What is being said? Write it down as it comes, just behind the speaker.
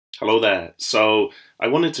Hello there. So I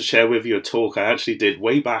wanted to share with you a talk I actually did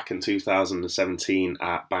way back in 2017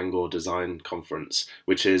 at Bangor Design Conference,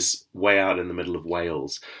 which is way out in the middle of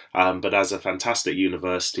Wales, but as a fantastic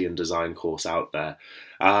university and design course out there.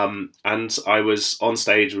 And I was on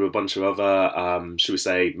stage with a bunch of other, should we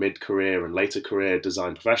say, mid-career and later career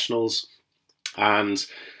design professionals. And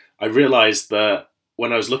I realized that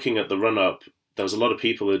when I was looking at the run-up, there was a lot of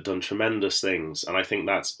people who had done tremendous things, and I think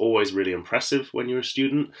that's always really impressive when you're a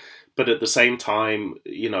student. But at the same time,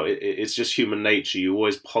 it's just human nature. You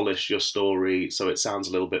always polish your story so it sounds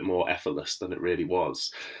a little bit more effortless than it really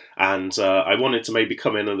was. And I wanted to maybe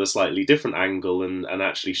come in at a slightly different angle and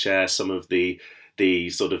actually share some of the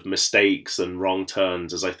sort of mistakes and wrong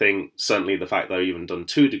turns, as I think certainly the fact that I've even done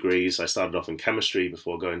 2 degrees. I started off in chemistry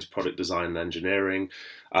before going to product design and engineering.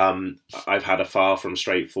 I've had a far from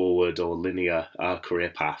straightforward or linear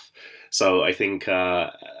career path. So I think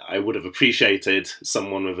I would have appreciated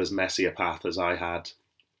someone with as messy a path as I had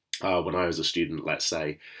when I was a student, let's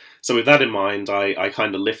say. So with that in mind, I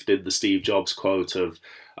kind of lifted the Steve Jobs quote of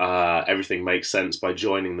everything makes sense by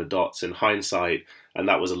joining the dots in hindsight. And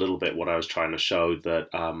that was a little bit what I was trying to show, that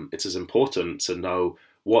it's as important to know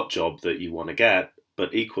what job that you want to get,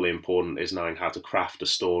 but equally important is knowing how to craft a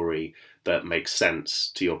story that makes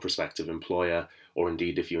sense to your prospective employer, or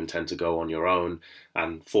indeed if you intend to go on your own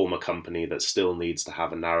and form a company that still needs to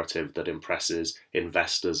have a narrative that impresses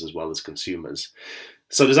investors as well as consumers.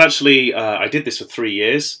 So there's actually, I did this for 3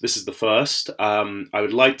 years. This is the first. I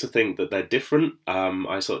would like to think that they're different.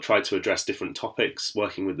 I sort of tried to address different topics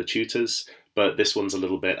working with the tutors, but this one's a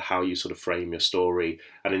little bit how you sort of frame your story.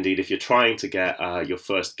 And indeed, if you're trying to get your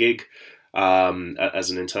first gig as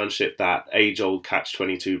an internship, that age-old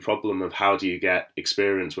catch-22 problem of how do you get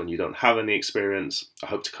experience when you don't have any experience, I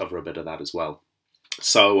hope to cover a bit of that as well.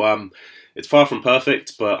 So it's far from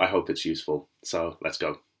perfect, but I hope it's useful. So let's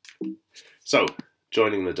go. So,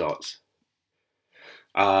 joining the dots.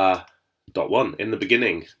 Dot one, in the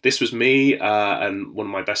beginning. This was me and one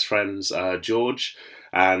of my best friends, George,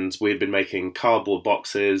 and we had been making cardboard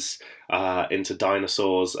boxes into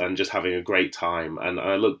dinosaurs and just having a great time. And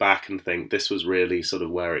I look back and think this was really sort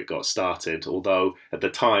of where it got started, although at the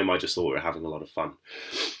time I just thought we were having a lot of fun.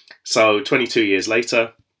 So 22 years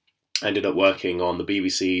later, I ended up working on the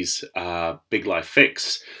BBC's Big Life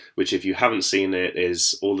Fix, which, if you haven't seen it,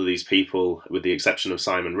 is all of these people, with the exception of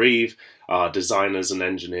Simon Reeve, are designers and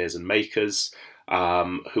engineers and makers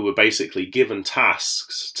who were basically given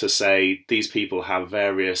tasks to say these people have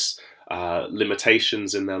various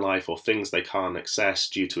limitations in their life or things they can't access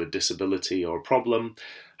due to a disability or a problem.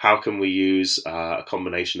 How can we use a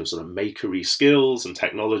combination of sort of makery skills and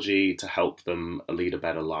technology to help them lead a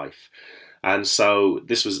better life? And so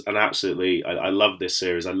this was an absolutely, I love this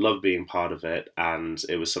series, I love being part of it, and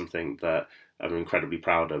it was something that I'm incredibly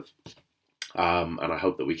proud of. And I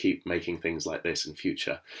hope that we keep making things like this in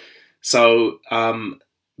future. So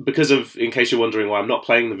because of, in case you're wondering why I'm not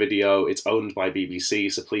playing the video, it's owned by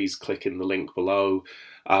BBC, so please click in the link below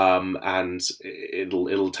and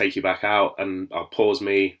it'll take you back out, and I'll pause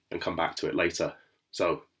me and come back to it later.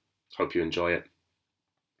 So hope you enjoy it.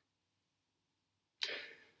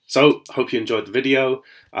 So, hope you enjoyed the video.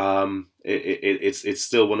 It's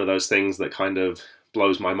still one of those things that kind of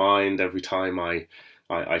blows my mind every time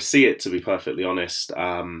I see it, to be perfectly honest.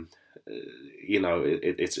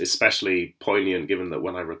 It's especially poignant given that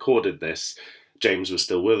when I recorded this, James was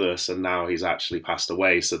still with us and now he's actually passed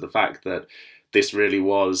away. So the fact that this really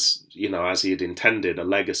was, as he had intended, a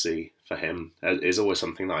legacy for him is always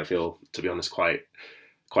something that I feel, to be honest, quite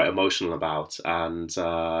emotional about, and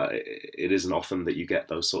it isn't often that you get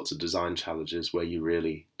those sorts of design challenges where you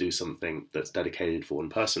really do something that's dedicated for one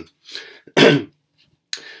person.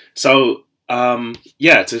 So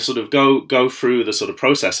to sort of go through the sort of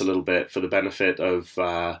process a little bit for the benefit of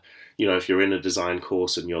if you're in a design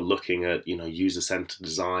course and you're looking at user-centered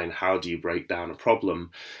design, how do you break down a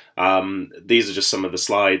problem? These are just some of the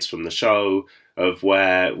slides from the show of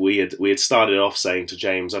where we had started off saying to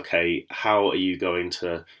James, okay, how are you going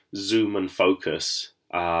to zoom and focus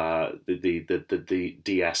the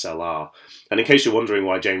DSLR? And in case you're wondering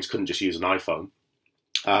why James couldn't just use an iPhone,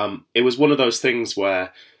 it was one of those things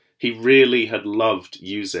where he really had loved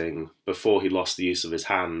using, before he lost the use of his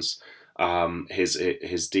hands, his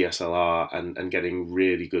DSLR and getting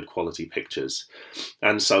really good quality pictures.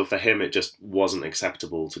 And so for him, it just wasn't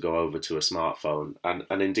acceptable to go over to a smartphone.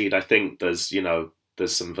 And indeed, I think there's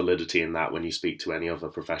some validity in that when you speak to any other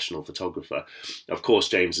professional photographer. Of course,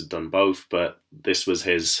 James had done both, but this was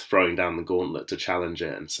his throwing down the gauntlet to challenge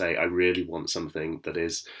it and say, I really want something that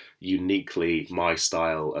is uniquely my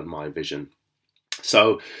style and my vision.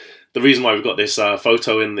 So The reason why we've got this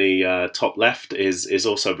photo in the top left is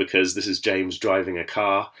also because this is James driving a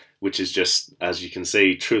car, which is just, as you can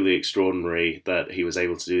see, truly extraordinary that he was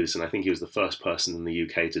able to do this. And I think he was the first person in the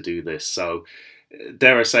UK to do this. So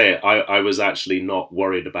dare I say it, I was actually not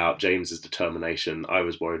worried about James's determination. I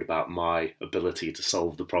was worried about my ability to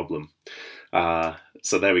solve the problem.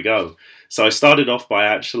 So there we go. So I started off by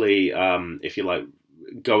actually, if you like,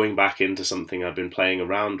 going back into something I've been playing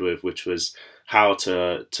around with, which was how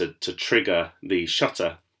to trigger the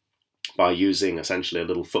shutter by using essentially a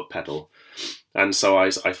little foot pedal. And so I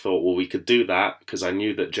thought, well, we could do that because I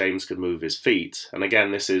knew that James could move his feet. And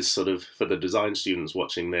again, this is sort of for the design students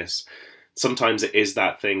watching this. Sometimes it is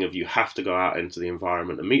that thing of you have to go out into the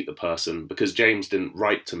environment and meet the person, because James didn't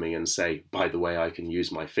write to me and say, by the way, I can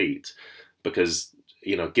use my feet. Because,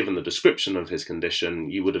 you know, given the description of his condition,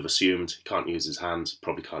 you would have assumed he can't use his hands,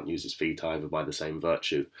 probably can't use his feet either by the same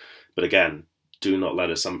virtue. But again, do not let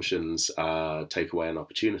assumptions take away an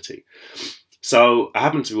opportunity. So I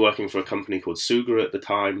happened to be working for a company called Subaru at the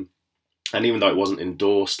time. And even though it wasn't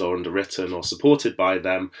endorsed or underwritten or supported by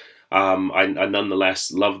them, I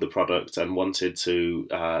nonetheless loved the product and wanted to,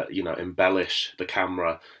 you know, embellish the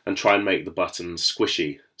camera and try and make the buttons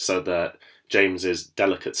squishy so that James's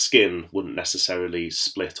delicate skin wouldn't necessarily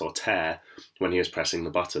split or tear when he was pressing the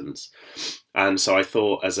buttons. And so I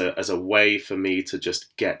thought, as a way for me to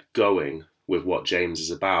just get going with what James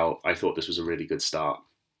is about, I thought this was a really good start.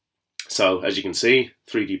 So as you can see,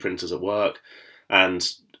 3D printers at work, and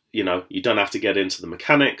you know, you don't have to get into the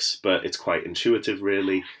mechanics, but it's quite intuitive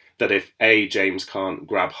really, that if James can't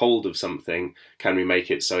grab hold of something, can we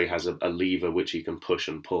make it so he has a lever which he can push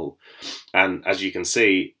and pull? And as you can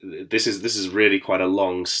see, this is really quite a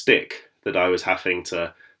long stick that I was having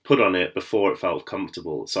to put on it before it felt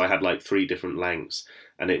comfortable. So I had like 3 different lengths,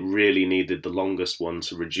 and it really needed the longest one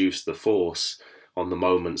to reduce the force on the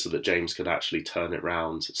moment so that James could actually turn it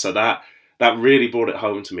round. So that really brought it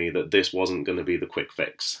home to me that this wasn't going to be the quick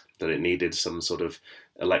fix, that it needed some sort of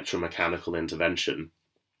electromechanical intervention.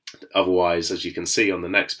 Otherwise, as you can see on the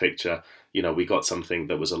next picture, you know, we got something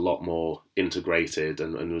that was a lot more integrated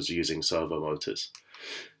and was using servo motors.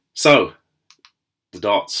 So, the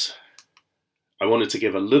dots. I wanted to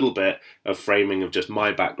give a little bit of framing of just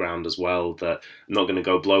my background as well, that I'm not going to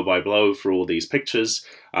go blow by blow for all these pictures,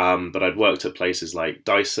 but I'd worked at places like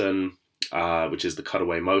Dyson, which is the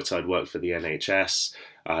cutaway motor. I'd worked for the NHS.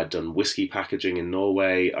 I'd done whiskey packaging in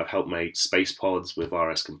Norway. I've helped make space pods with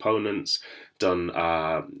RS components. Done,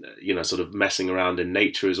 you know, sort of messing around in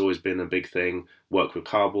nature has always been a big thing. Worked with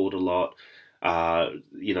cardboard a lot.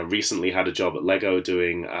 You know, recently had a job at Lego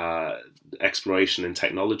doing exploration in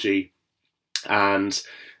technology. And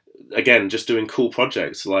again, just doing cool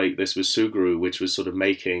projects like this with Subaru, which was sort of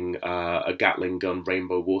making a Gatling gun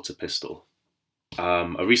rainbow water pistol.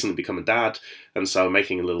 I've recently become a dad, and so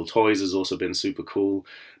making little toys has also been super cool.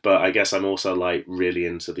 But I guess I'm also like really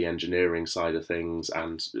into the engineering side of things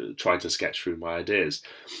and trying to sketch through my ideas.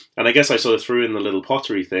 And I guess I sort of threw in the little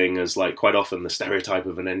pottery thing as like quite often the stereotype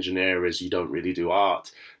of an engineer is you don't really do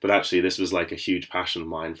art. But actually this was like a huge passion of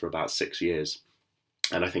mine for about 6 years.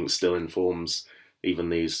 And I think still informs even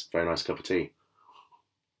these very nice cup of tea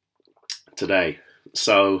today.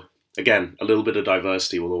 So again, a little bit of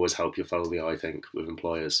diversity will always help your folio, I think, with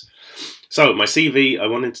employers. So my CV, I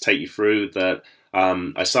wanted to take you through that.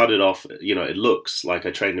 I started off, you know, it looks like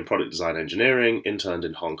I trained in product design engineering, interned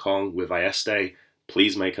in Hong Kong with ISDE.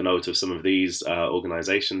 Please make a note of some of these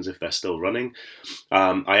organizations if they're still running.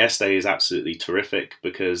 ISDE is absolutely terrific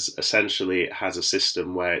because essentially it has a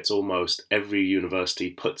system where it's almost every university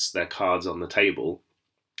puts their cards on the table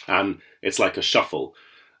and it's like a shuffle.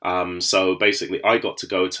 So basically I got to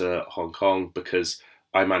go to Hong Kong because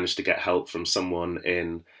I managed to get help from someone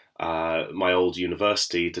in my old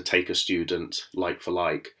university to take a student like for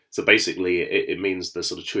like. So basically it means the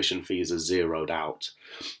sort of tuition fees are zeroed out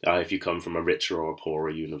if you come from a richer or a poorer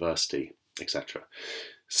university, etc.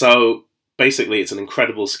 So basically it's an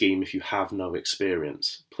incredible scheme if you have no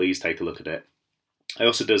experience. Please take a look at it. I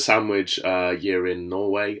also did a sandwich year in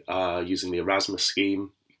Norway using the Erasmus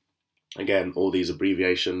scheme. Again, all these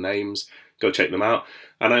abbreviation names, go check them out.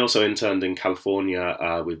 And I also interned in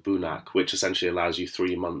California with BUNAC, which essentially allows you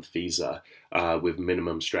 3-month visa with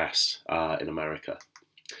minimum stress in America.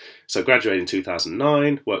 So graduated in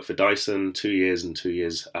 2009, worked for Dyson, 2 years and 2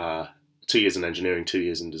 years, 2 years in engineering, 2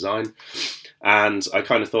 years in design. And I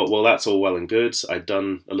kind of thought, well, that's all well and good. I'd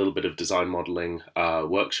done a little bit of design modeling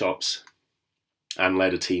workshops and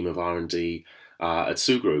led a team of R&D at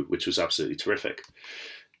Subaru, which was absolutely terrific.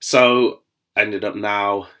 So I ended up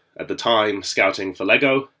now, at the time, scouting for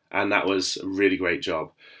Lego, and that was a really great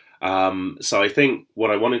job. So I think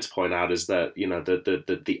what I wanted to point out is that,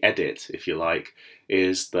 the edit, if you like,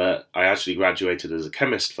 is that I actually graduated as a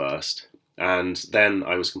chemist first, and then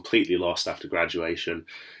I was completely lost after graduation.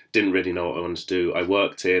 Didn't really know what I wanted to do. I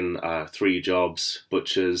worked in 3 jobs: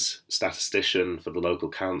 butchers, statistician for the local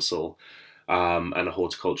council, and a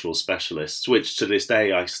horticultural specialist, which to this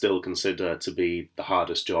day I still consider to be the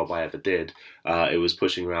hardest job I ever did. It was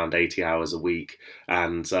pushing around 80 hours a week,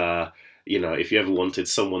 and if you ever wanted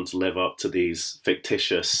someone to live up to these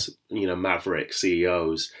fictitious, maverick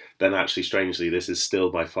CEOs, then actually, strangely, this is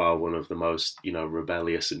still by far one of the most,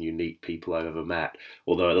 rebellious and unique people I've ever met,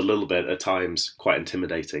 although a little bit at times quite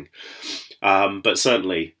intimidating. But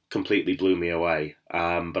certainly completely blew me away.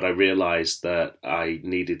 But I realized that I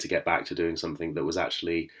needed to get back to doing something that was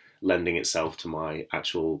actually lending itself to my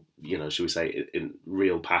actual, should we say, in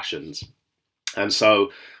real passions. And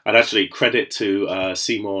so I'd actually credit to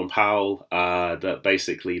Seymour and Powell that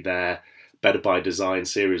basically their Better by Design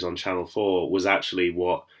series on Channel 4 was actually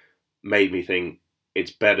what made me think it's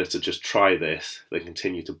better to just try this than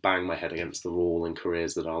continue to bang my head against the wall in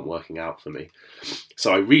careers that aren't working out for me.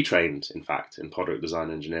 So I retrained, in fact, in product design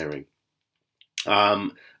engineering.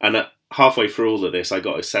 And halfway through all of this, I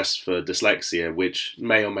got assessed for dyslexia, which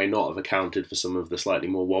may or may not have accounted for some of the slightly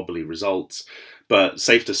more wobbly results. But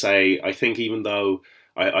safe to say, I think even though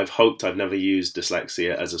I've hoped I've never used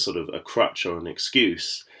dyslexia as a sort of a crutch or an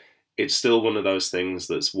excuse, it's still one of those things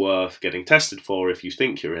that's worth getting tested for if you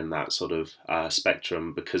think you're in that sort of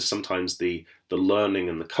spectrum, because sometimes the learning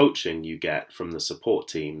and the coaching you get from the support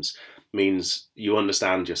teams means you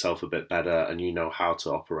understand yourself a bit better and you know how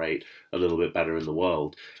to operate a little bit better in the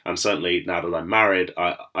world. And certainly now that I'm married,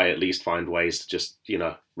 I at least find ways to just,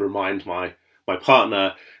 remind my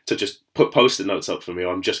partner to just put post-it notes up for me,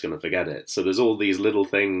 or I'm just going to forget it. So there's all these little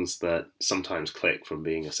things that sometimes click from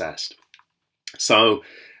being assessed. So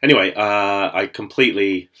anyway, I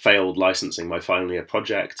completely failed licensing my final year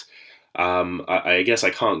project. I guess I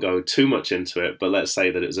can't go too much into it, but let's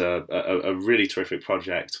say that it's a really terrific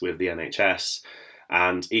project with the NHS.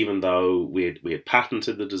 And even though we had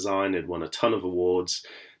patented the design, it won a ton of awards,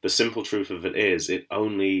 the simple truth of it is it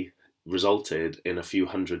only resulted in a few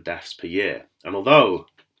hundred deaths per year. And although,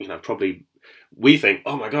 probably we think,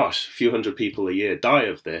 oh my gosh, a few hundred people a year die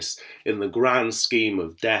of this, in the grand scheme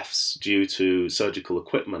of deaths due to surgical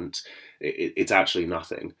equipment, it's actually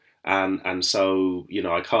nothing. And so,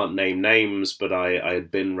 I can't name names, but I had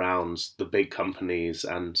been round the big companies,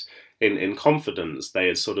 and in confidence, they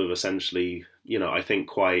had sort of essentially, I think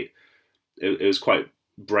it was quite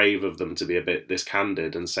brave of them to be a bit this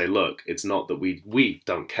candid and say, look, it's not that we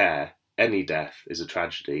don't care. Any death is a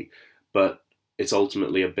tragedy, but it's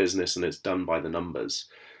ultimately a business and it's done by the numbers.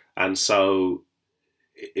 And so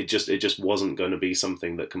it just wasn't going to be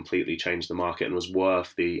something that completely changed the market and was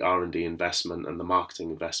worth the R&D investment and the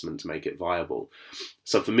marketing investment to make it viable.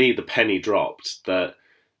 So for me, the penny dropped that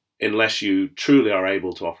unless you truly are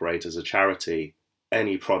able to operate as a charity,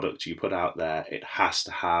 any product you put out there, it has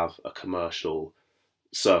to have a commercial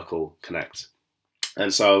circle connect.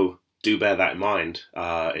 And so do bear that in mind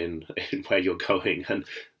in where you're going, and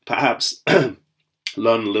perhaps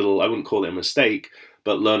learn a little, I wouldn't call it a mistake,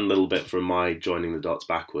 but learn a little bit from my joining the dots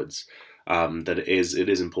backwards, that it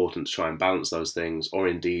is important to try and balance those things, or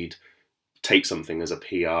indeed take something as a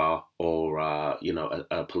PR or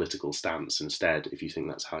a political stance instead, if you think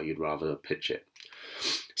that's how you'd rather pitch it.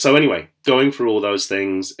 So anyway, going through all those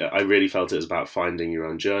things, I really felt it was about finding your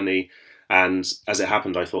own journey. And as it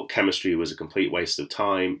happened, I thought chemistry was a complete waste of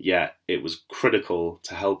time, yet it was critical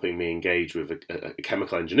to helping me engage with a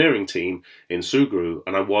chemical engineering team in Sugru,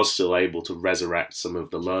 and I was still able to resurrect some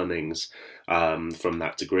of the learnings from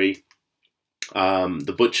that degree.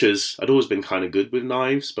 The butchers, I'd always been kind of good with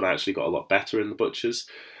knives, but I actually got a lot better in the butchers.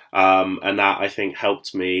 And that, I think,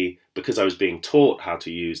 helped me, because I was being taught how to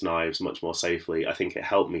use knives much more safely. I think it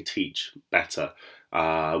helped me teach better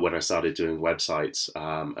when I started doing websites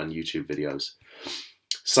and YouTube videos.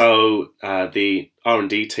 So the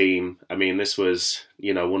R&D team, I mean, this was,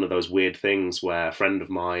 one of those weird things where a friend of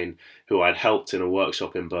mine who I'd helped in a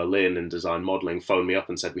workshop in Berlin in design modeling phoned me up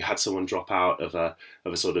and said, we had someone drop out of a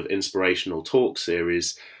sort of inspirational talk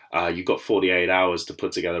series. You've got 48 hours to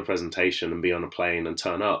put together a presentation and be on a plane and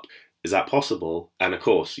turn up. Is that possible? And of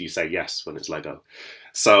course, you say yes when it's Lego.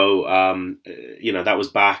 So, that was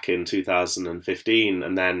back in 2015,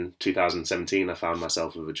 and then 2017, I found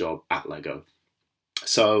myself with a job at Lego.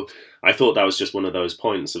 So I thought that was just one of those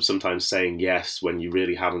points of sometimes saying yes when you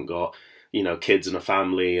really haven't got, kids and a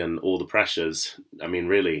family and all the pressures. I mean,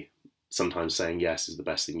 really, sometimes saying yes is the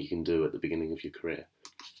best thing you can do at the beginning of your career.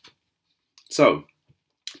 So,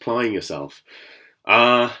 applying yourself.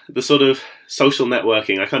 The sort of social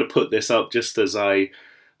networking, I kind of put this up just as I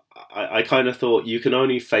kind of thought you can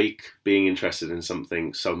only fake being interested in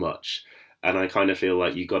something so much. And I kind of feel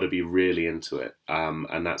like you got to be really into it.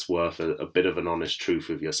 And that's worth a bit of an honest truth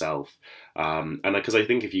with yourself. And because I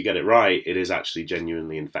think if you get it right, it is actually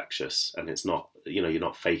genuinely infectious, and it's not, you're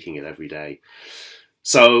not faking it every day.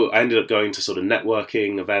 So I ended up going to sort of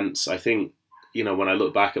networking events. I think, when I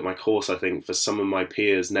look back at my course, I think for some of my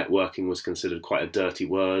peers, networking was considered quite a dirty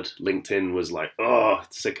word. LinkedIn was like, oh,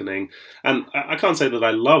 it's sickening. And I can't say that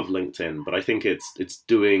I love LinkedIn, but I think it's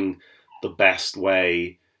doing the best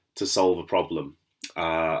way to solve a problem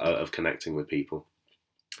of connecting with people.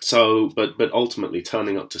 So, but ultimately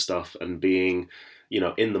turning up to stuff and being,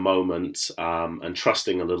 in the moment, and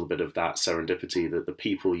trusting a little bit of that serendipity, that the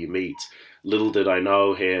people you meet. Little did I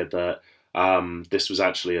know here that this was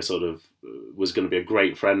actually was going to be a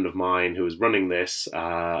great friend of mine who was running this,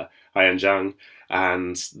 Haiyan Zhang,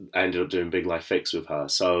 and I ended up doing Big Life Fix with her.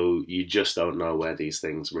 So you just don't know where these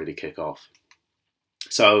things really kick off.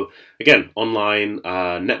 So again, online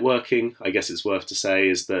networking, I guess it's worth to say,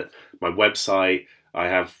 is that my website, I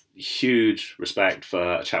have huge respect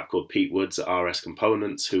for a chap called Pete Woods at RS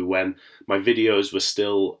Components, who, when my videos were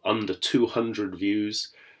still under 200 views,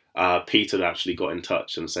 Pete had actually got in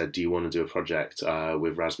touch and said, do you want to do a project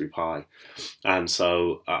with Raspberry Pi? And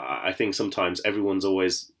so I think sometimes everyone's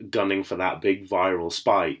always gunning for that big viral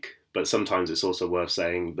spike, but sometimes it's also worth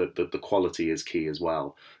saying that the quality is key as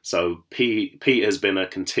well. So Pete has been a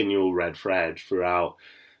continual red thread throughout,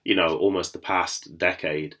 almost the past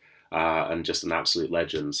decade, and just an absolute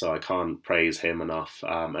legend. So I can't praise him enough.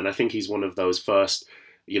 And I think he's one of those first,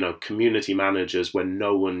 community managers when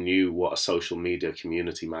no one knew what a social media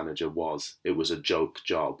community manager was. It was a joke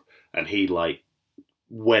job. And he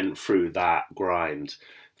went through that grind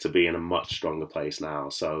to be in a much stronger place now.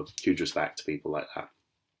 So huge respect to people like that.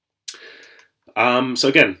 So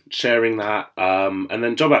again, sharing that, and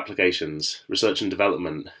then job applications, research and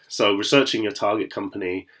development. So researching your target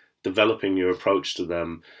company, developing your approach to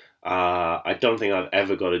them. I don't think I've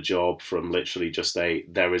ever got a job from literally just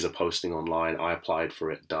there is a posting online, I applied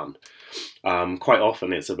for it, done. Quite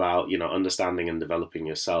often it's about, understanding and developing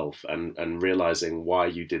yourself and realizing why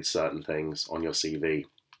you did certain things on your CV.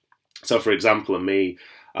 So for example, me,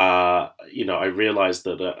 I realized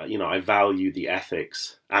that, I value the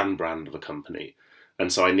ethics and brand of a company.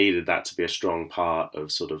 And so I needed that to be a strong part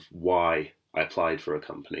of sort of why I applied for a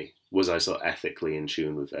company. Was I sort of ethically in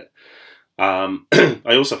tune with it?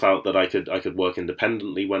 I also felt that I could work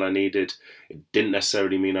independently when I needed. It didn't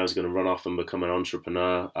necessarily mean I was going to run off and become an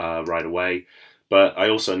entrepreneur right away. But I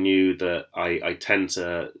also knew that I tend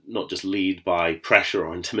to not just lead by pressure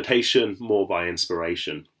or intimidation, more by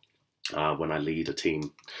inspiration when I lead a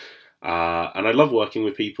team. And I love working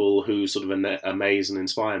with people who sort of amaze and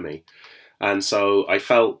inspire me. And so I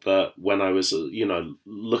felt that when I was,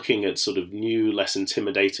 looking at sort of new, less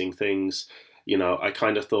intimidating things, I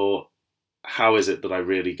kind of thought, how is it that I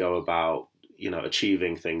really go about,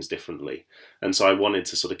 achieving things differently? And so I wanted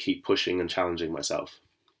to sort of keep pushing and challenging myself.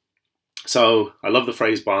 So I love the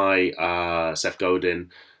phrase by Seth Godin,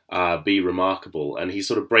 be remarkable. And he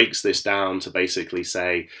sort of breaks this down to basically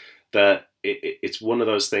say that it's one of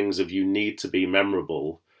those things of you need to be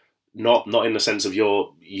memorable, not in the sense of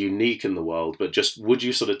you're unique in the world, but just would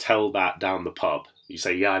you sort of tell that down the pub? You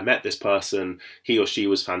say, yeah, I met this person, he or she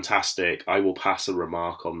was fantastic, I will pass a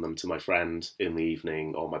remark on them to my friend in the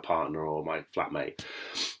evening, or my partner, or my flatmate.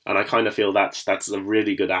 And I kind of feel that's a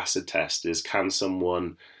really good acid test, is can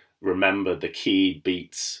someone remember the key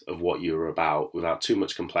beats of what you're about without too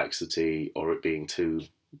much complexity or it being too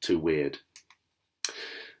weird.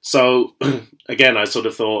 So again, I sort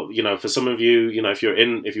of thought, for some of you, if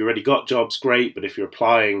you already got jobs, great. But if you're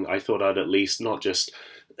applying, I thought I'd at least not just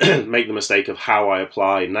make the mistake of how I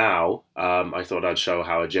apply now. I thought I'd show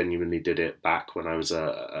how I genuinely did it back when I was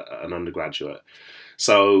an undergraduate.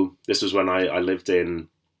 So this was when I lived in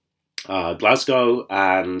Glasgow,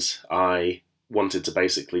 and I wanted to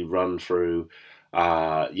basically run through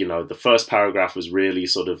the first paragraph was really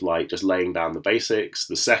sort of like just laying down the basics.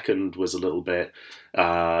 The second was a little bit,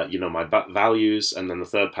 my values. And then the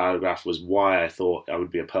third paragraph was why I thought I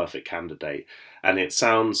would be a perfect candidate. And it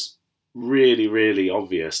sounds really, really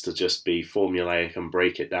obvious to just be formulaic and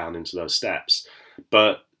break it down into those steps.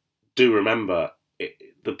 But do remember,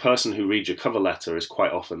 the person who reads your cover letter is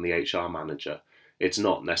quite often the HR manager. It's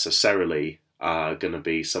not necessarily going to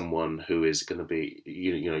be someone who is going to be,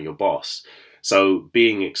 your boss. So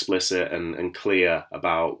being explicit and clear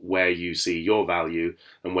about where you see your value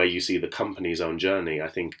and where you see the company's own journey, I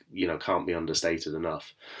think, can't be understated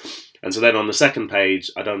enough. And so then on the second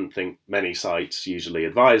page, I don't think many sites usually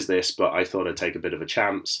advise this, but I thought I'd take a bit of a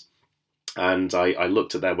chance. And I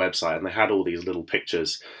looked at their website, and they had all these little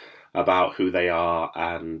pictures about who they are,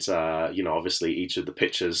 and obviously each of the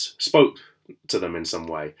pictures spoke to them in some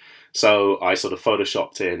way. So I sort of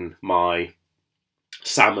photoshopped in my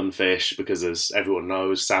salmon fish, because as everyone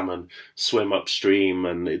knows, salmon swim upstream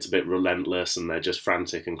and it's a bit relentless and they're just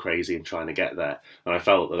frantic and crazy and trying to get there. And I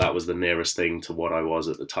felt that that was the nearest thing to what I was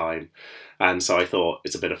at the time. And so I thought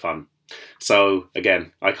it's a bit of fun. So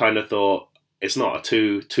again, I kind of thought it's not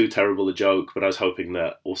a too terrible a joke, but I was hoping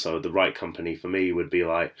that also the right company for me would be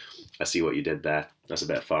like, I see what you did there. That's a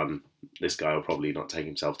bit of fun. This guy will probably not take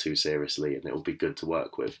himself too seriously and it will be good to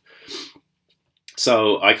work with.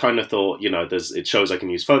 So I kind of thought, it shows I can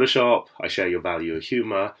use Photoshop, I share your value of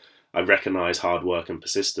humour, I recognise hard work and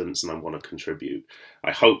persistence, and I want to contribute.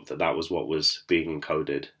 I hope that that was what was being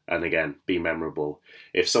encoded. And again, be memorable.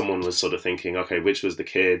 If someone was sort of thinking, okay, which was the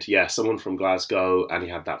kid? Yeah, someone from Glasgow, and he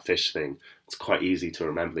had that fish thing. It's quite easy to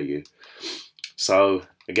remember you. So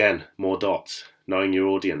again, more dots, knowing your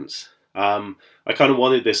audience. I kind of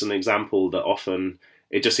wanted this an example that often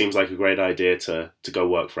it just seems like a great idea to go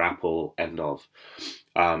work for Apple, end of,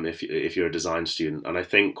 if you're a design student. And I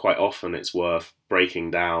think quite often it's worth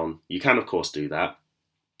breaking down. You can, of course, do that.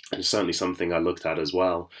 And it's certainly something I looked at as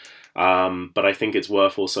well. But I think it's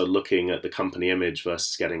worth also looking at the company image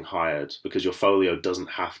versus getting hired, because your folio doesn't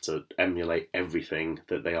have to emulate everything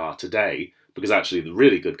that they are today, because actually the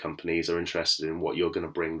really good companies are interested in what you're going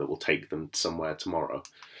to bring that will take them somewhere tomorrow.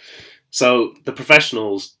 So the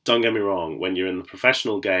professionals, don't get me wrong, when you're in the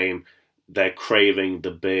professional game, they're craving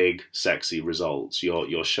the big, sexy results.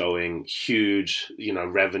 You're showing huge,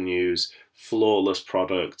 revenues, flawless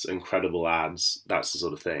products, incredible ads, that's the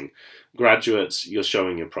sort of thing. Graduates, you're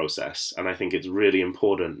showing your process. And I think it's really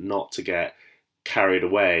important not to get carried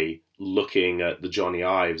away looking at the Johnny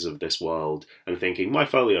Ives of this world and thinking, my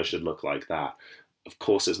folio should look like that. Of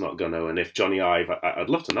course it's not going to, and if Johnny Ive, I'd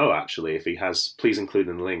love to know actually, if he has, please include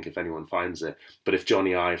in the link if anyone finds it, but if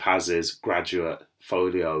Johnny Ive has his graduate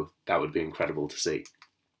folio, that would be incredible to see.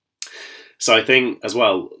 So I think as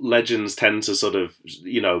well, legends tend to sort of,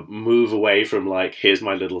 move away from like, here's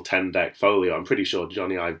my little 10-deck folio. I'm pretty sure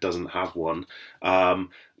Johnny Ive doesn't have one,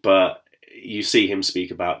 but you see him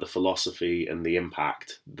speak about the philosophy and the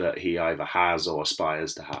impact that he either has or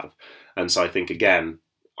aspires to have. And so I think, again,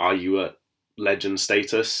 are you at legend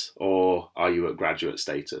status or are you at graduate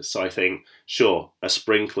status? So I think, sure, a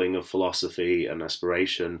sprinkling of philosophy and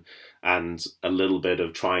aspiration and a little bit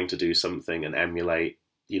of trying to do something and emulate,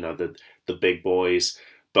 the big boys.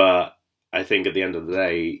 But I think at the end of the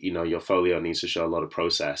day, your folio needs to show a lot of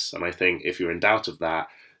process. And I think if you're in doubt of that,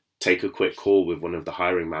 take a quick call with one of the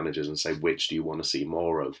hiring managers and say, which do you want to see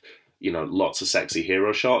more of? Lots of sexy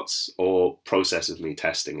hero shots or process of me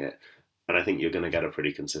testing it. And I think you're going to get a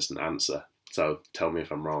pretty consistent answer. So tell me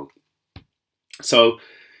if I'm wrong. So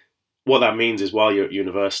what that means is while you're at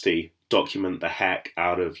university, document the heck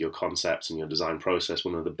out of your concepts and your design process.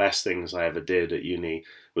 One of the best things I ever did at uni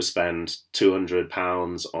was spend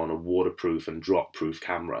 £200 on a waterproof and drop-proof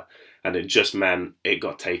camera. And it just meant it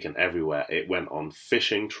got taken everywhere. It went on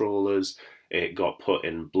fishing trawlers, it got put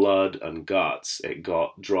in blood and guts, it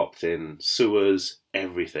got dropped in sewers,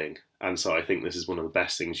 everything. And so I think this is one of the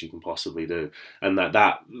best things you can possibly do. And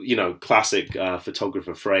that classic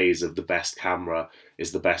photographer phrase of the best camera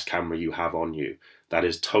is the best camera you have on you. That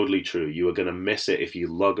is totally true. You are going to miss it if you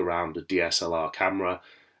lug around a DSLR camera.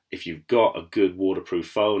 If you've got a good waterproof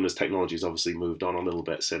phone, as technology's obviously moved on a little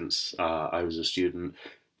bit since I was a student,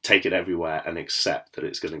 take it everywhere and accept that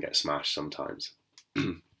it's going to get smashed sometimes.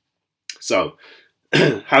 So,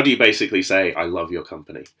 how do you basically say, I love your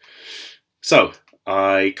company? So,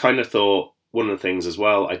 I kind of thought one of the things as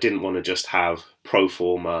well, I didn't want to just have pro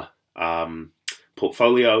forma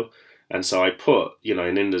portfolio. And so I put, in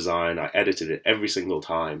InDesign, I edited it every single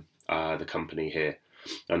time, the company here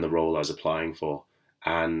and the role I was applying for.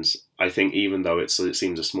 And I think even though it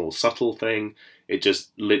seems a small, subtle thing, it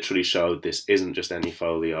just literally showed this isn't just any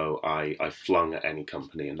folio I flung at any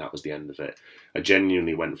company, and that was the end of it. I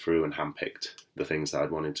genuinely went through and handpicked the things that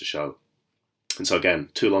I'd wanted to show. And so again,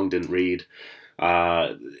 too long didn't read.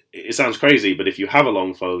 It sounds crazy, but if you have a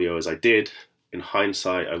long folio, as I did, in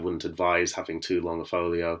hindsight, I wouldn't advise having too long a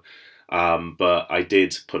folio. But I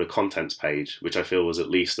did put a contents page, which I feel was at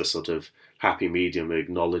least a sort of happy medium,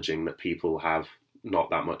 acknowledging that people have not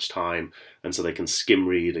that much time, and so they can skim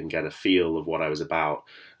read and get a feel of what I was about.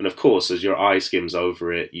 And of course, as your eye skims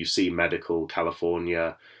over it, you see medical,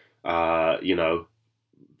 California, you know,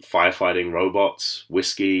 firefighting robots,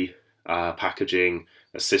 whiskey, packaging,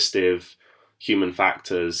 assistive, human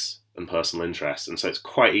factors, and personal interest. And so it's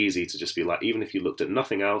quite easy to just be like, even if you looked at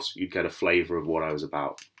nothing else, you'd get a flavor of what I was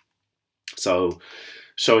about. So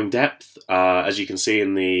showing depth, as you can see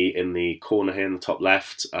in the corner here in the top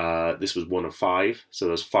left, this was one of 5. So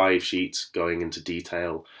there's 5 sheets going into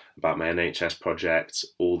detail about my NHS project,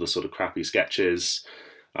 all the sort of crappy sketches,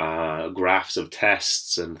 graphs of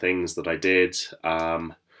tests and things that I did,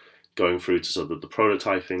 going through to sort of the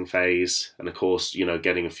prototyping phase, and of course, you know,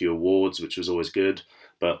 getting a few awards, which was always good,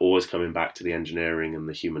 but always coming back to the engineering and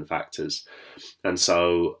the human factors. And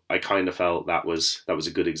so I kind of felt that was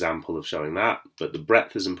a good example of showing that. But the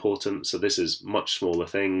breadth is important. So this is much smaller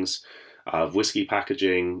things, whiskey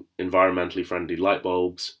packaging, environmentally friendly light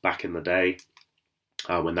bulbs back in the day,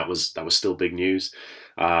 when that was still big news.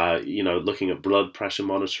 You know, looking at blood pressure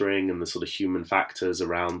monitoring and the sort of human factors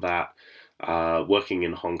around that. Working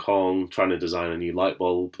in Hong Kong, trying to design a new light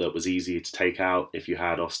bulb that was easy to take out if you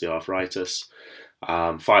had osteoarthritis.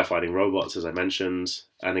 Firefighting robots, as I mentioned,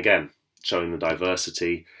 and again, showing the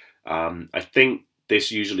diversity. I think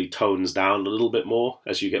this usually tones down a little bit more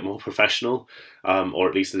as you get more professional, or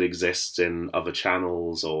at least it exists in other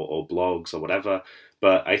channels or blogs or whatever.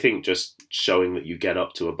 But I think just showing that you get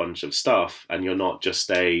up to a bunch of stuff and you're not just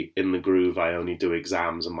in the groove, I only do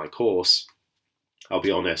exams and my course. I'll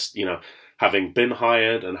be honest, you know, having been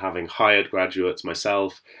hired and having hired graduates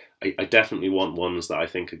myself, I definitely want ones that I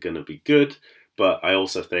think are going to be good. But I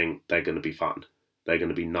also think they're going to be fun. They're going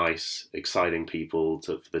to be nice, exciting people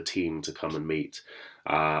for the team to come and meet.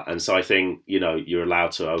 And so I think, you know, you're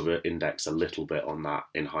allowed to over-index a little bit on that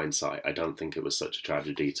in hindsight. I don't think it was such a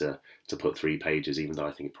tragedy to put 3 pages, even though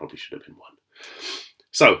I think it probably should have been 1.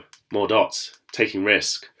 So, more dots, taking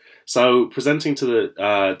risk. So presenting to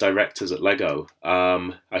the directors at Lego,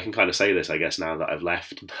 I can kind of say this, I guess, now that I've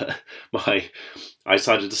left, but I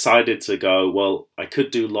decided to go, well, I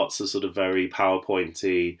could do lots of sort of very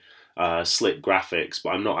PowerPointy, slick graphics,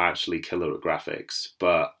 but I'm not actually killer at graphics.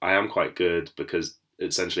 But I am quite good because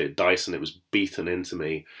essentially at Dyson it was beaten into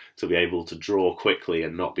me to be able to draw quickly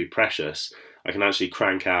and not be precious. I can actually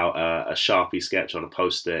crank out a Sharpie sketch on a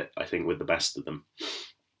Post-it, I think, with the best of them.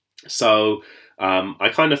 So I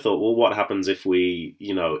kind of thought, well, what happens if we,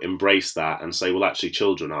 you know, embrace that and say, well, actually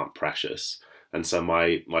children aren't precious. And so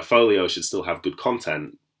my folio should still have good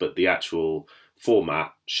content, but the actual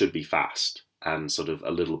format should be fast and sort of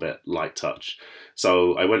a little bit light touch.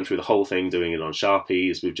 So I went through the whole thing doing it on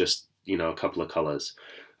Sharpies with just, you know, a couple of colors.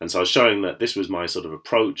 And so I was showing that this was my sort of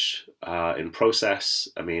approach in process.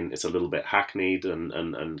 I mean, it's a little bit hackneyed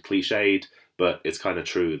and cliched, but it's kind of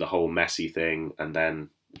true, the whole messy thing and then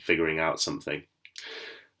figuring out something.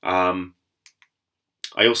 I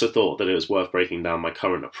also thought that it was worth breaking down my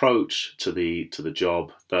current approach to the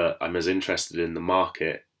job, that I'm as interested in the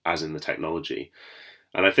market as in the technology.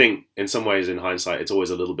 And I think in some ways, in hindsight, it's always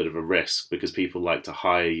a little bit of a risk because people like to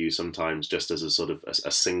hire you sometimes just as a sort of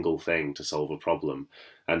a single thing to solve a problem.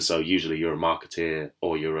 And so usually you're a marketeer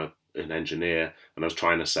or you're an engineer. And I was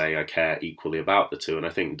trying to say I care equally about the two. And I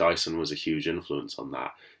think Dyson was a huge influence on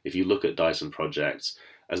that. If you look at Dyson projects,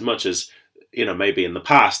 as much as, you know, maybe in the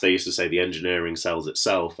past they used to say the engineering sells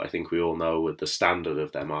itself, I think we all know with the standard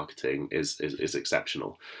of their marketing is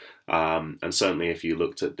exceptional. And certainly if you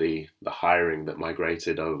looked at the hiring that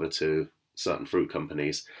migrated over to certain fruit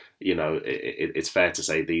companies, you know, it's fair to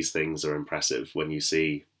say these things are impressive when you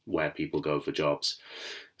see where people go for jobs.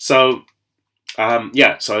 So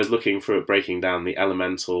yeah, so I was looking for breaking down the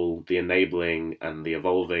elemental, the enabling and the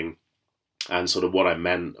evolving, and sort of what I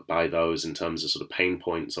meant by those in terms of sort of pain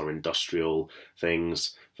points or industrial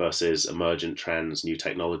things versus emergent trends, new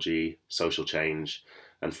technology, social change,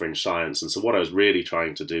 and fringe science. And so what I was really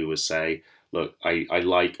trying to do was say, look, I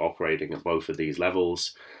like operating at both of these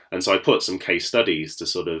levels. And so I put some case studies to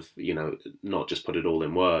sort of, you know, not just put it all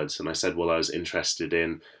in words. And I said, well, I was interested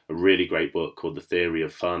in a really great book called The Theory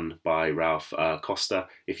of Fun by Ralph Costa.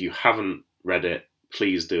 If you haven't read it,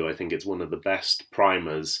 please do. I think it's one of the best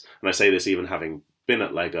primers. And I say this even having been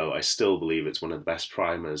at Lego, I still believe it's one of the best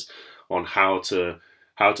primers on how to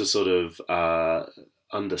sort of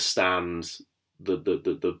understand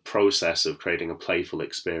the process of creating a playful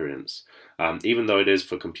experience. Even though it is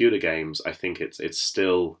for computer games, I think it's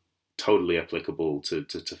still totally applicable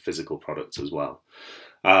to physical products as well.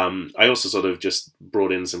 I also sort of just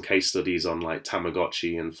brought in some case studies on like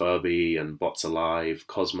Tamagotchi and Furby and Bots Alive,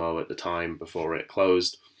 Cosmo at the time before it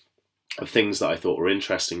closed. of things that I thought were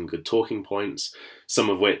interesting, good talking points, some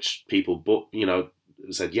of which people,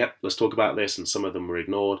 said, yep, let's talk about this, and some of them were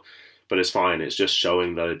ignored, but it's fine. It's just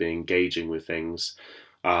showing that I'd been engaging with things.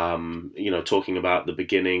 Talking about the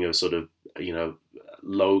beginning of sort of,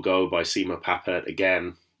 logo by SeymorePowell.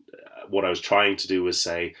 Again, what I was trying to do was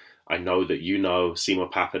say, I know that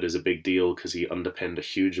SeymorePowell is a big deal because he underpinned a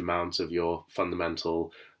huge amount of your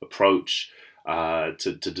fundamental approach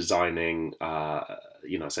to designing,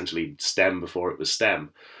 essentially STEM before it was STEM.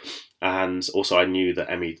 And also I knew that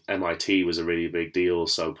MIT was a really big deal,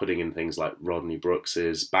 so putting in things like Rodney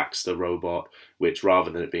Brooks's Baxter robot, which rather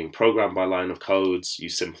than it being programmed by line of codes, you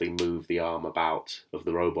simply move the arm about of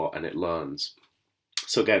the robot and it learns.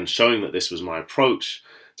 So again, showing that this was my approach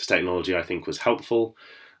to technology, I think was helpful.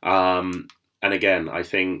 And again, I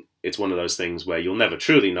think it's one of those things where you'll never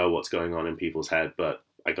truly know what's going on in people's head, but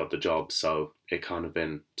I got the job, so it can't have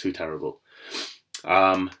been too terrible.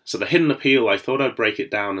 So the hidden appeal, I thought I'd break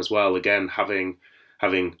it down as well. Again, having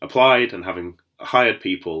applied and having hired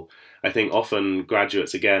people, I think often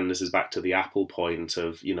graduates, again, this is back to the Apple point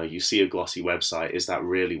of, you see a glossy website, is that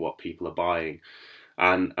really what people are buying?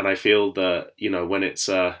 And I feel that, when it's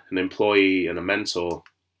an employee and a mentor,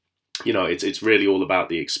 it's really all about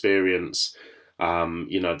the experience.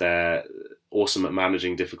 They're awesome at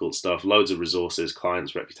managing difficult stuff, loads of resources,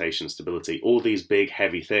 clients, reputation, stability, all these big,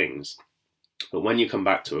 heavy things. But when you come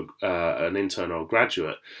back to an intern or a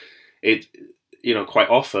graduate, quite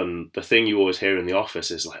often the thing you always hear in the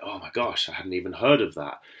office is like, oh my gosh, I hadn't even heard of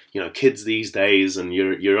that. Kids these days, and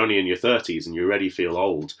you're only in your 30s and you already feel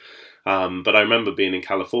old. But I remember being in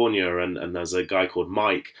California and there's a guy called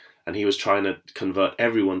Mike, and he was trying to convert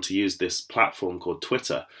everyone to use this platform called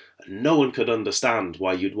Twitter. And no one could understand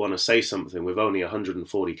why you'd want to say something with only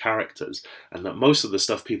 140 characters, and that most of the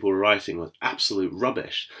stuff people were writing was absolute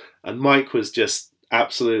rubbish. And Mike was just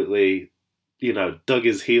absolutely, dug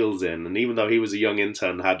his heels in. And even though he was a young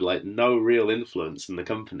intern, had like no real influence in the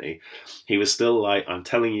company, he was still like, I'm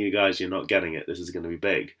telling you guys, you're not getting it. This is going to be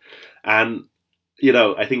big. And,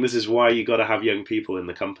 I think this is why you got to have young people in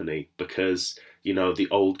the company, because, the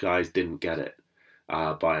old guys didn't get it.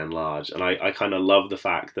 By and large. And I kind of love the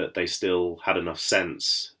fact that they still had enough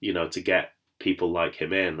sense, to get people like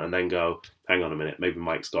him in and then go, hang on a minute, maybe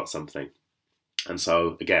Mike's got something. And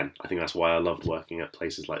so, again, I think that's why I loved working at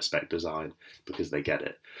places like Spec Design, because they get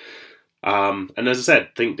it. And as I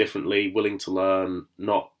said, think differently, willing to learn,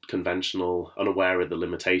 not conventional, unaware of the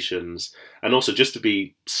limitations, and also just to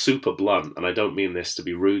be super blunt, and I don't mean this to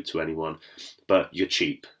be rude to anyone, but you're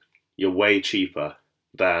cheap. You're way cheaper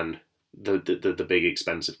than the big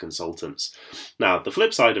expensive consultants. Now, the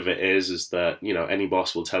flip side of it is that, any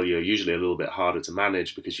boss will tell you you're usually a little bit harder to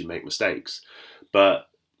manage because you make mistakes. But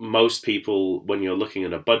most people, when you're looking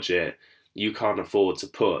at a budget, you can't afford to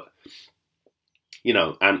put,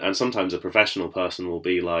 and sometimes a professional person will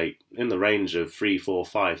be like in the range of 3, 4,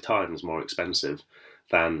 5 times more expensive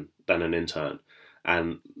than an intern.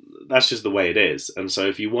 And that's just the way it is. And so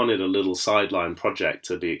if you wanted a little sideline project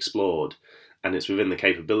to be explored, and it's within the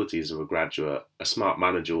capabilities of a graduate, a smart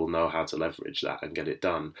manager will know how to leverage that and get it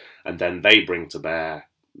done. And then they bring to bear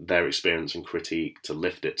their experience and critique to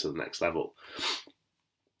lift it to the next level.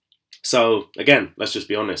 So again, let's just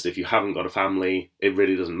be honest. If you haven't got a family, it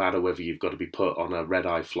really doesn't matter whether you've got to be put on a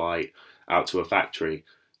red-eye flight out to a factory.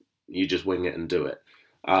 You just wing it and do it.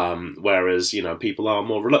 Whereas, people are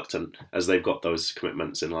more reluctant as they've got those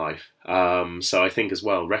commitments in life. So I think as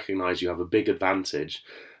well, recognize you have a big advantage.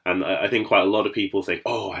 And I think quite a lot of people think,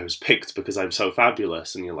 oh, I was picked because I'm so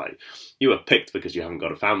fabulous. And you're like, you were picked because you haven't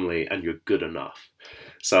got a family and you're good enough.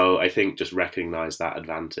 So I think just recognize that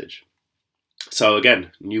advantage. So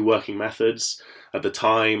again, new working methods. At the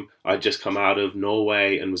time, I'd just come out of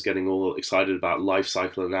Norway and was getting all excited about life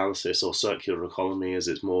cycle analysis, or circular economy as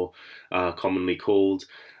it's more commonly called.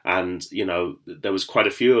 And, there was quite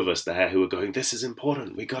a few of us there who were going, this is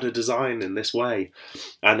important, we got to design in this way.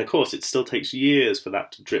 And of course, it still takes years for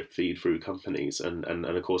that to drip feed through companies, and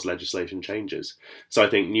of course, legislation changes. So I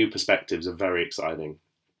think new perspectives are very exciting.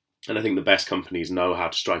 And I think the best companies know how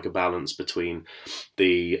to strike a balance between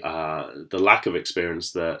the lack of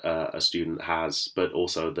experience that a student has, but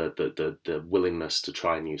also the willingness to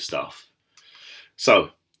try new stuff. So,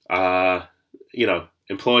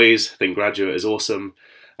 employees think graduate is awesome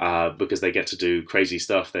because they get to do crazy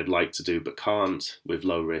stuff they'd like to do but can't with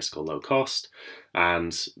low risk or low cost.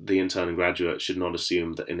 And the intern and graduate should not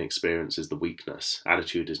assume that inexperience is the weakness.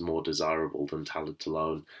 Attitude is more desirable than talent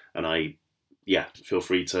alone. And feel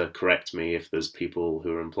free to correct me if there's people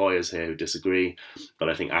who are employers here who disagree, but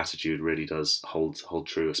I think attitude really does hold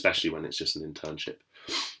true, especially when it's just an internship.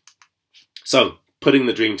 So putting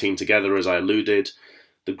the dream team together, as I alluded,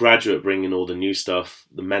 the graduate bringing all the new stuff,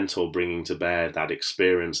 the mentor bringing to bear that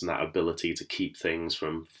experience and that ability to keep things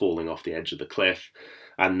from falling off the edge of the cliff,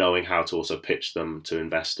 and knowing how to also pitch them to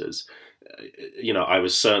investors. I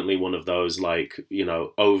was certainly one of those,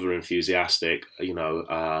 over enthusiastic,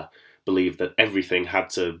 believed that everything had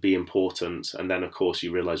to be important, and then of course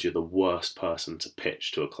you realize you're the worst person to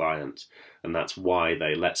pitch to a client, and that's why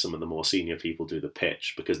they let some of the more senior people do the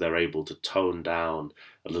pitch, because they're able to tone down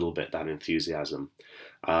a little bit that enthusiasm.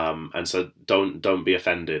 And so don't be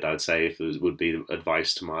offended, I'd say, if it would be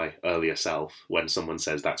advice to my earlier self, when someone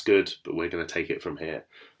says that's good but we're going to take it from here,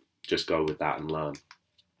 just go with that and learn.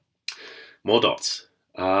 More dots.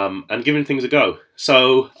 And giving things a go.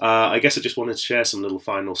 So I guess I just wanted to share some little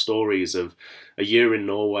final stories of a year in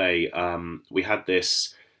Norway. We had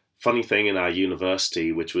this funny thing in our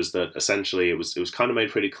university, which was that essentially it was kind of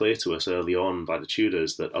made pretty clear to us early on by the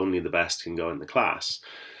tutors that only the best can go in the class,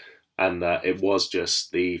 and that it was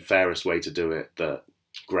just the fairest way to do it that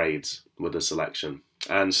grades were the selection.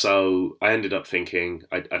 And so I ended up thinking,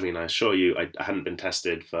 I assure you, I hadn't been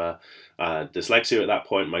tested for dyslexia at that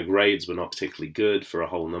point. My grades were not particularly good for a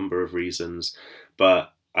whole number of reasons.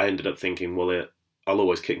 But I ended up thinking, well, I'll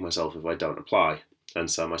always kick myself if I don't apply. And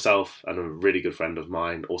so myself and a really good friend of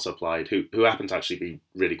mine also applied, who happened to actually be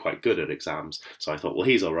really quite good at exams. So I thought, well,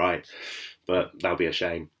 he's all right, but that'll be a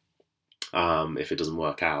shame if it doesn't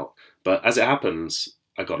work out. But as it happens,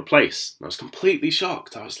 I got a place. I was completely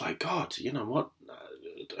shocked. I was like, God, you know what?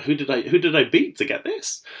 Who did I beat to get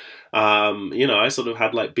this? I sort of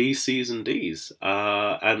had like B's, C's and D's.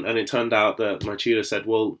 And it turned out that my tutor said,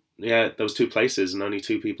 well, yeah, there was 2 places and only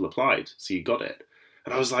 2 people applied, so you got it.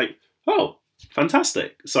 And I was like, oh,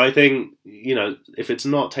 fantastic. So I think, if it's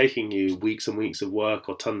not taking you weeks and weeks of work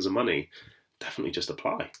or tons of money, definitely just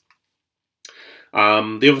apply.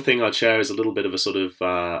 The other thing I'd share is a little bit of a sort of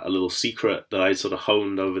a little secret that I sort of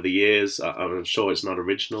honed over the years. I'm sure it's not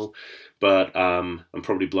original, but I'm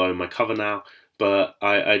probably blowing my cover now. But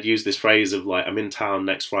I'd use this phrase of like, I'm in town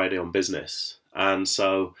next Friday on business. And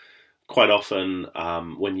so quite often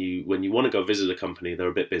when you want to go visit a company, they're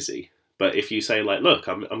a bit busy. But if you say like, look,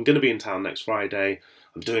 I'm going to be in town next Friday,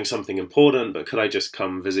 I'm doing something important, but could I just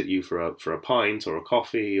come visit you for a pint or a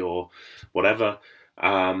coffee or whatever?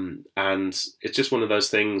 And it's just one of those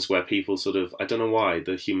things where people sort of, I don't know why,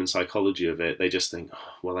 the human psychology of it, they just think,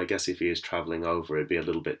 oh, well, I guess if he is travelling over, it'd be a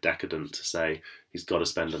little bit decadent to say he's got to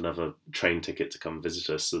spend another train ticket to come visit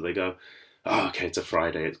us. So they go, oh, okay, it's a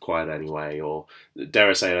Friday, it's quiet anyway. Or dare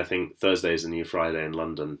I say it, I think Thursday is the new Friday in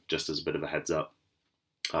London, just as a bit of a heads up.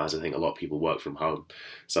 As I think a lot of people work from home.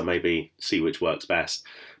 So maybe see which works best.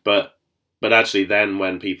 But actually then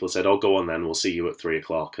when people said, oh, go on then, we'll see you at 3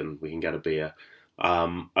 o'clock and we can get a beer,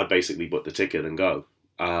 I'd basically book the ticket and go.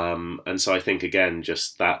 And so I think, again,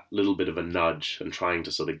 just that little bit of a nudge and trying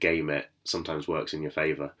to sort of game it sometimes works in your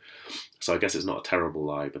favour. So I guess it's not a terrible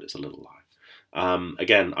lie, but it's a little lie.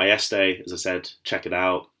 Again, IESTE, as I said, check it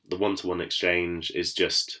out. The one-to-one exchange is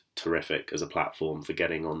just terrific as a platform for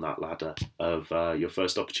getting on that ladder of your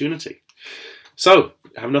first opportunity. So,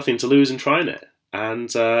 have nothing to lose in trying it.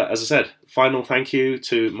 And as I said, final thank you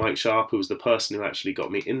to Mike Sharp, who was the person who actually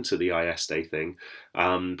got me into the IESTE thing,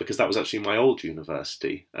 because that was actually my old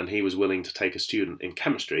university, and he was willing to take a student in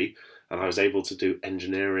chemistry, and I was able to do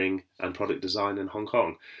engineering and product design in Hong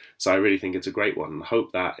Kong. So I really think it's a great one, and I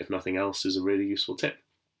hope that, if nothing else, is a really useful tip.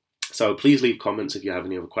 So please leave comments if you have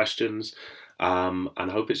any other questions, and I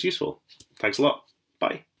hope it's useful. Thanks a lot.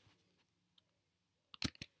 Bye.